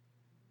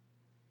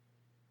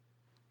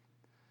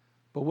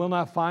 But we'll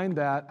not find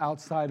that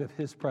outside of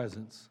His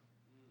presence.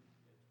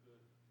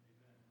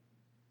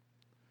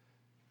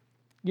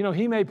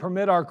 He may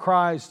permit our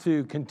cries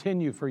to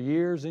continue for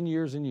years and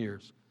years and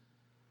years.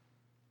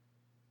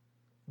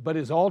 But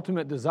His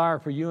ultimate desire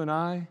for you and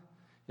I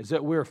is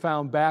that we're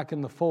found back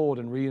in the fold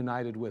and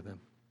reunited with Him.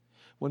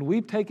 When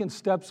we've taken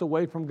steps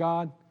away from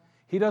God,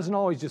 He doesn't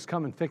always just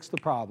come and fix the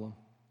problem.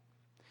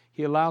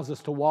 He allows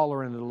us to wallow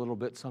in it a little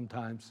bit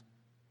sometimes.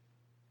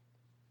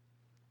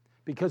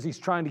 Because He's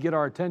trying to get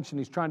our attention.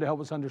 He's trying to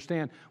help us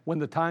understand when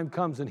the time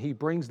comes and He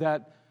brings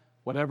that,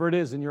 whatever it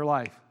is in your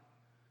life,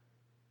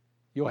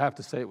 you'll have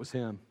to say it was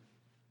Him.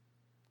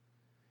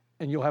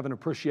 And you'll have an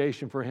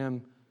appreciation for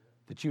Him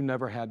that you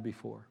never had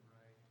before.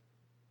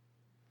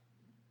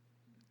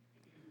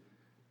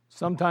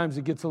 Sometimes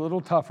it gets a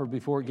little tougher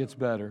before it gets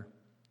better.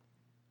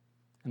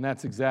 And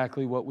that's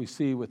exactly what we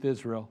see with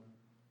Israel.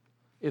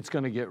 it's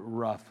going to get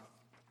rough.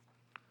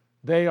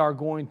 They are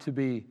going to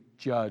be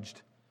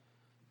judged.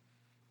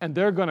 And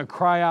they're going to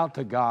cry out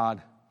to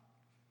God.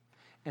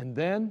 And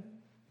then,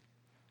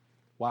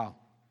 wow,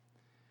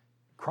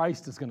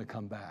 Christ is going to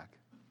come back.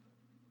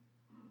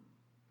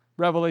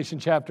 Revelation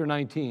chapter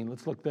 19,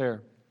 let's look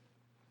there.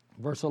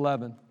 Verse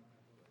 11.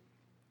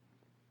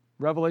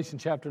 Revelation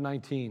chapter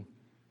 19.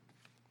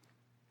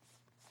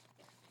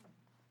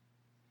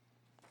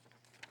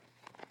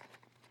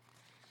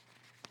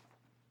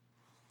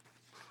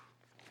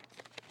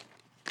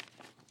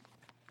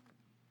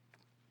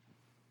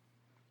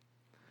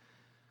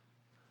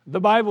 The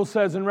Bible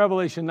says in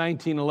Revelation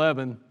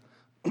 19:11,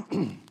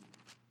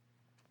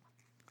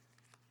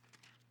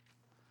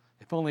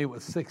 if only it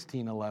was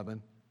 16:11.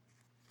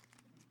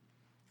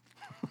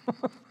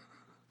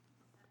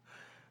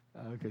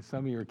 Okay, some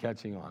of you are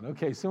catching on.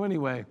 Okay, so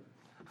anyway,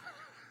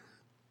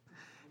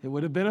 it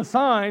would have been a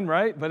sign,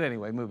 right? But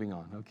anyway, moving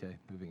on. Okay,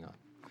 moving on.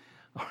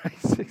 All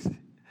right,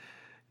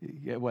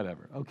 yeah,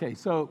 whatever. Okay,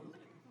 so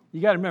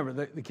you got to remember,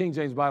 the King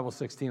James Bible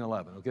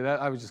 16:11. Okay,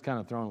 I was just kind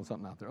of throwing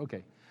something out there.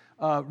 Okay.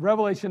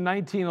 Revelation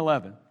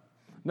 19:11.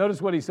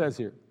 Notice what he says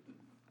here.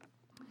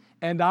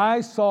 And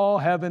I saw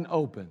heaven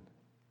open.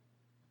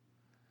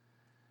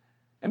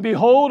 And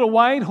behold, a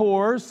white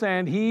horse,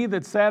 and he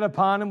that sat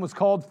upon him was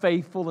called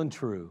Faithful and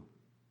True.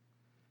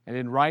 And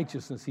in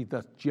righteousness he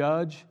doth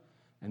judge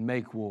and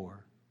make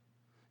war.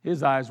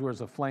 His eyes were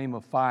as a flame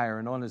of fire,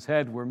 and on his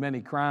head were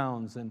many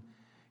crowns. And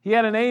he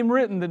had a name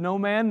written that no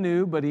man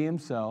knew but he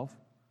himself.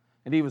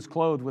 And he was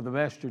clothed with a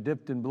vesture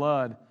dipped in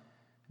blood.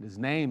 His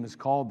name is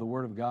called the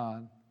Word of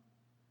God.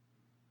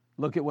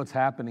 Look at what's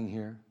happening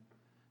here.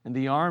 And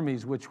the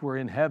armies which were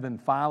in heaven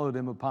followed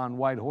him upon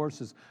white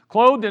horses,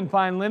 clothed in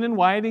fine linen,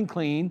 white and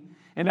clean.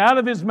 And out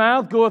of his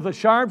mouth goeth a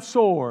sharp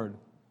sword,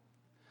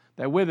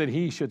 that with it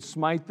he should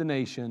smite the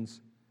nations.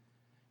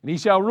 And he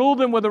shall rule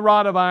them with a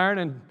rod of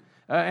iron,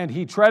 and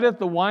he treadeth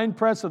the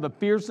winepress of the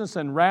fierceness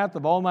and wrath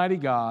of Almighty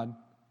God.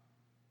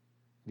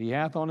 And he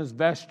hath on his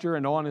vesture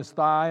and on his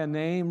thigh a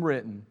name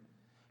written,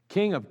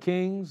 King of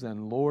Kings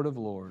and Lord of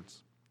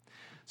Lords.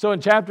 So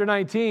in chapter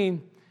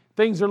 19,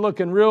 things are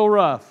looking real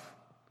rough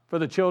for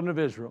the children of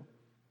Israel.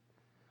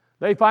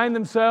 They find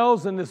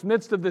themselves in this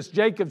midst of this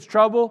Jacob's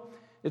trouble.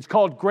 It's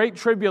called Great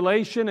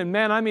Tribulation. And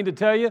man, I mean to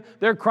tell you,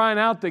 they're crying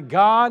out to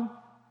God.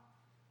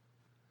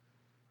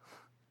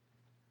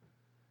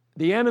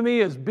 The enemy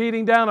is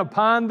beating down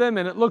upon them,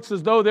 and it looks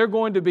as though they're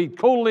going to be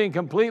totally and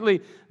completely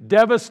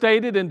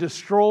devastated and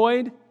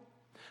destroyed.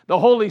 The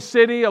holy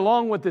city,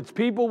 along with its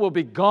people, will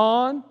be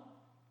gone.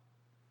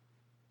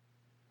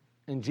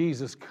 And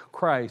Jesus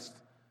Christ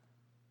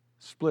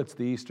splits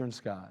the eastern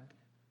sky.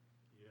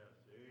 Yes,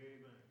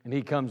 amen. And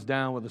he comes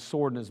down with a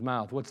sword in his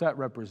mouth. What's that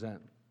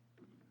represent?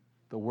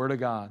 The Word of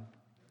God.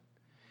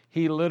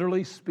 He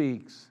literally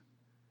speaks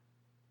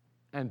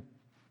and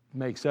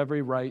makes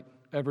every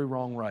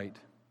wrong right.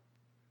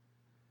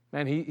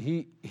 Man,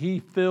 he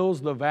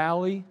fills the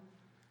valley.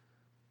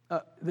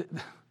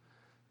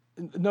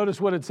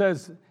 Notice what it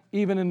says,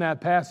 even in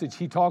that passage,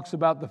 he talks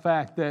about the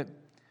fact that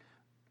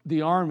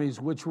the armies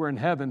which were in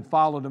heaven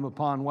followed him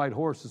upon white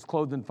horses,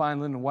 clothed in fine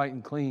linen, white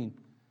and clean.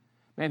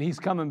 Man, he's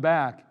coming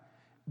back.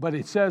 But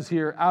it says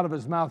here, out of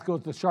his mouth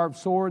goes the sharp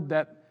sword,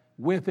 that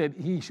with it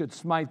he should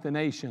smite the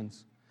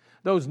nations.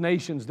 Those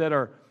nations that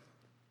are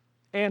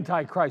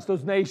anti-Christ,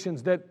 those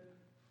nations that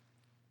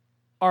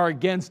are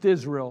against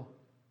Israel.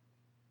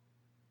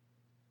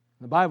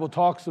 The Bible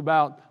talks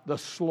about the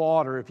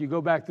slaughter. If you go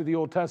back to the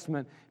Old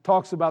Testament, it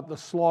talks about the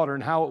slaughter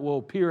and how it will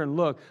appear and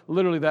look.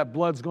 Literally, that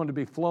blood's going to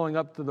be flowing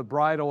up to the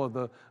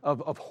bridle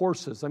of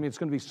horses. I mean, it's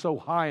going to be so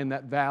high in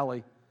that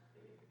valley.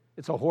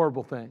 It's a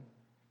horrible thing.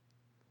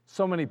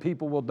 So many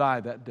people will die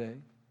that day.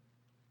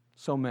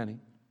 So many.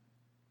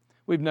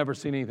 We've never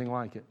seen anything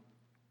like it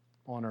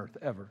on earth,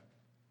 ever.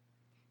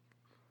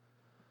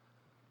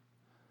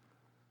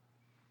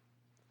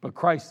 But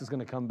Christ is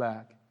going to come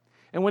back.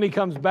 And when he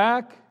comes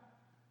back,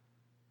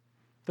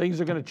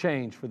 things are going to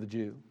change for the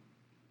Jew.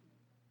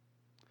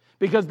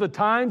 Because the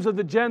times of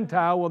the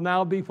Gentile will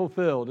now be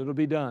fulfilled. It'll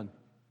be done.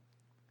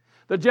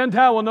 The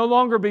Gentile will no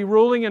longer be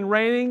ruling and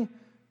reigning,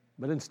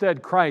 but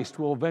instead Christ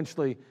will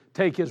eventually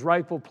take his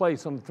rightful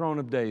place on the throne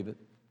of David.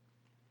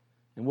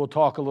 And we'll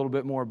talk a little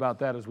bit more about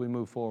that as we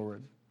move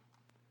forward.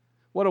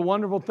 What a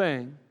wonderful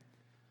thing.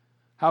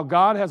 How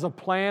God has a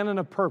plan and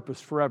a purpose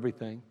for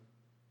everything.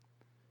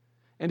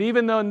 And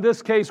even though in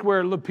this case where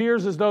it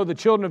appears as though the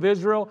children of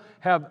Israel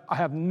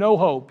have no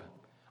hope,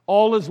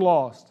 all is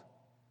lost,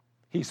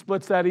 he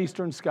splits that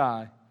eastern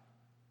sky.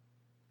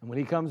 And when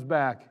he comes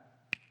back,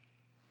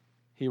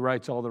 he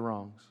rights all the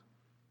wrongs.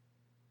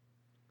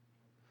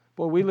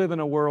 Boy, we live in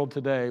a world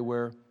today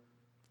where,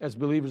 as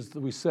believers,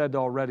 we said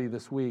already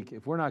this week,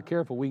 if we're not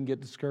careful, we can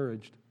get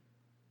discouraged.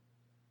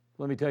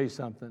 Let me tell you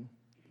something.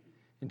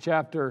 In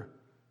chapter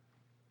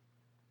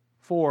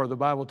 4, the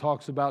Bible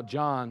talks about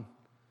John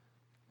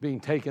being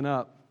taken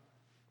up.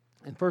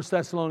 In 1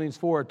 Thessalonians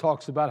 4, it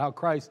talks about how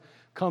Christ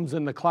comes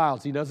in the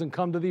clouds. He doesn't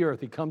come to the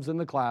earth. He comes in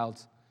the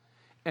clouds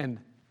and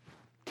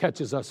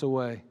catches us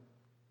away.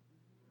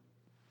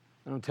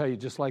 And I'll tell you,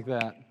 just like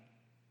that,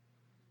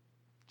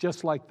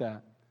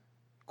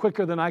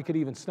 quicker than I could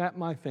even snap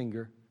my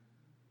finger,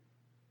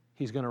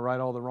 He's going to right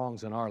all the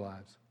wrongs in our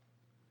lives.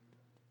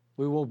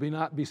 We will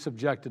not be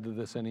subjected to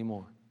this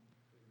anymore.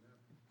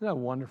 Isn't that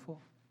wonderful?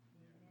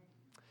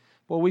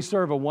 Well, we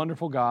serve a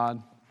wonderful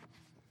God.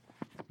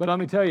 But let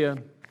me tell you,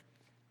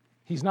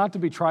 He's not to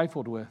be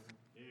trifled with.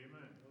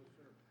 Amen.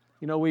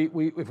 You know,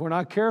 if we're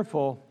not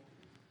careful,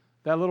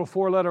 that little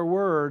four-letter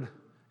word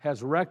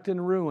has wrecked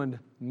and ruined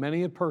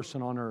many a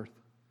person on earth.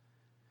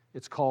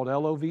 It's called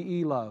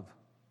L-O-V-E, love.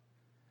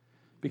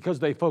 Because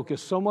they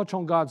focus so much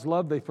on God's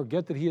love, they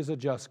forget that He is a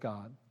just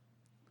God.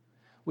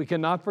 We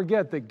cannot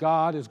forget that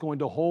God is going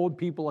to hold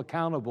people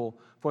accountable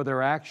for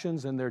their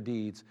actions and their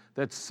deeds.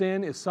 That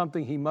sin is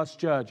something He must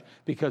judge,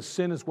 because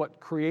sin is what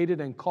created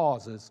and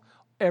causes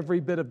every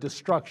bit of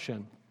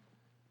destruction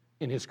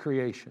in His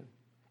creation,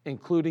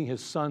 including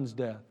His Son's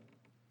death.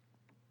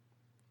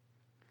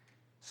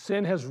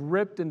 Sin has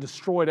ripped and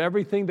destroyed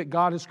everything that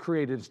God has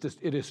created.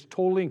 It is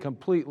totally and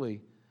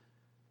completely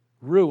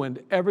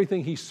ruined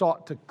everything He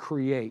sought to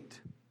create.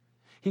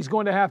 He's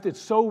going to have to,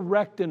 it's so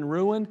wrecked and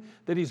ruined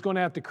that He's going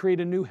to have to create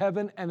a new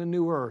heaven and a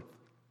new earth.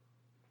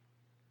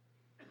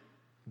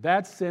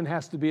 That sin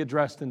has to be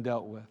addressed and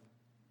dealt with.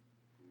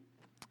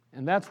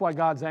 And that's why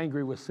God's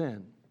angry with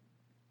sin.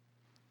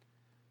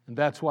 And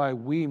that's why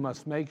we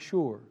must make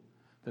sure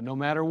that no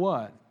matter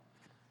what,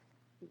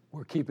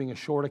 we're keeping a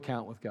short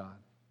account with God.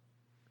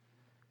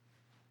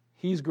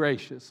 He's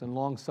gracious and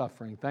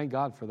long-suffering. Thank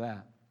God for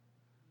that.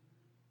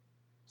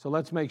 So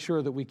let's make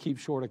sure that we keep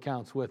short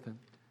accounts with Him.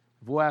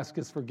 If we'll ask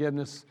His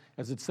forgiveness,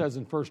 as it says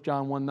in 1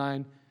 John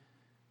 1:9,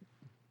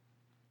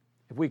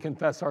 if we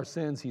confess our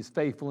sins, He's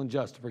faithful and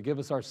just to forgive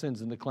us our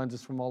sins and to cleanse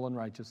us from all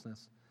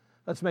unrighteousness.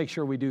 Let's make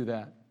sure we do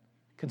that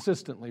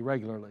consistently,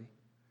 regularly,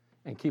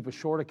 and keep a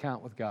short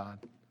account with God,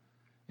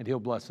 and He'll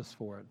bless us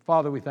for it.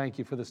 Father, we thank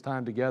You for this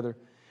time together.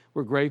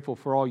 We're grateful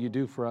for all You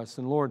do for us.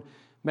 And Lord,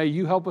 may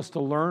You help us to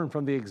learn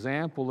from the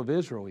example of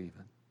Israel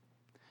even.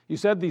 You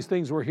said these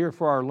things were here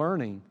for our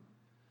learning,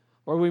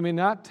 or we may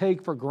not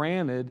take for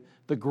granted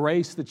the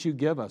grace that You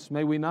give us.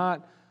 May we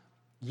not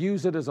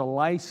use it as a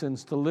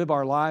license to live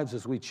our lives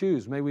as we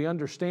choose. May we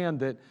understand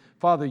that,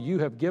 Father, You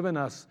have given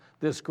us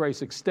this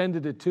grace,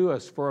 extended it to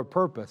us for a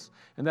purpose.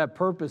 And that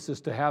purpose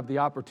is to have the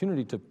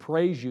opportunity to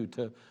praise You,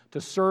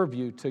 to serve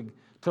You,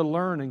 to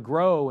learn and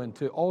grow, and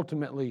to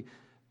ultimately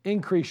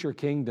increase Your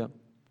kingdom.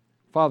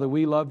 Father,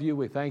 we love You.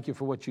 We thank You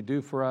for what You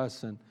do for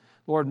us. And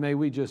Lord, may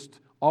we just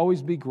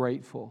always be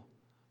grateful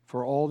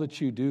for all that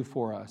You do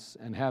for us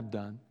and have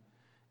done,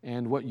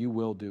 and what You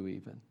will do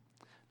even.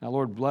 Now,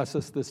 Lord, bless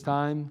us this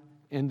time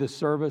in this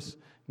service.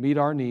 Meet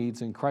our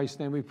needs. In Christ's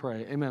name we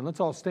pray. Amen. Let's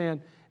all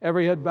stand.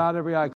 Every head bowed, every eye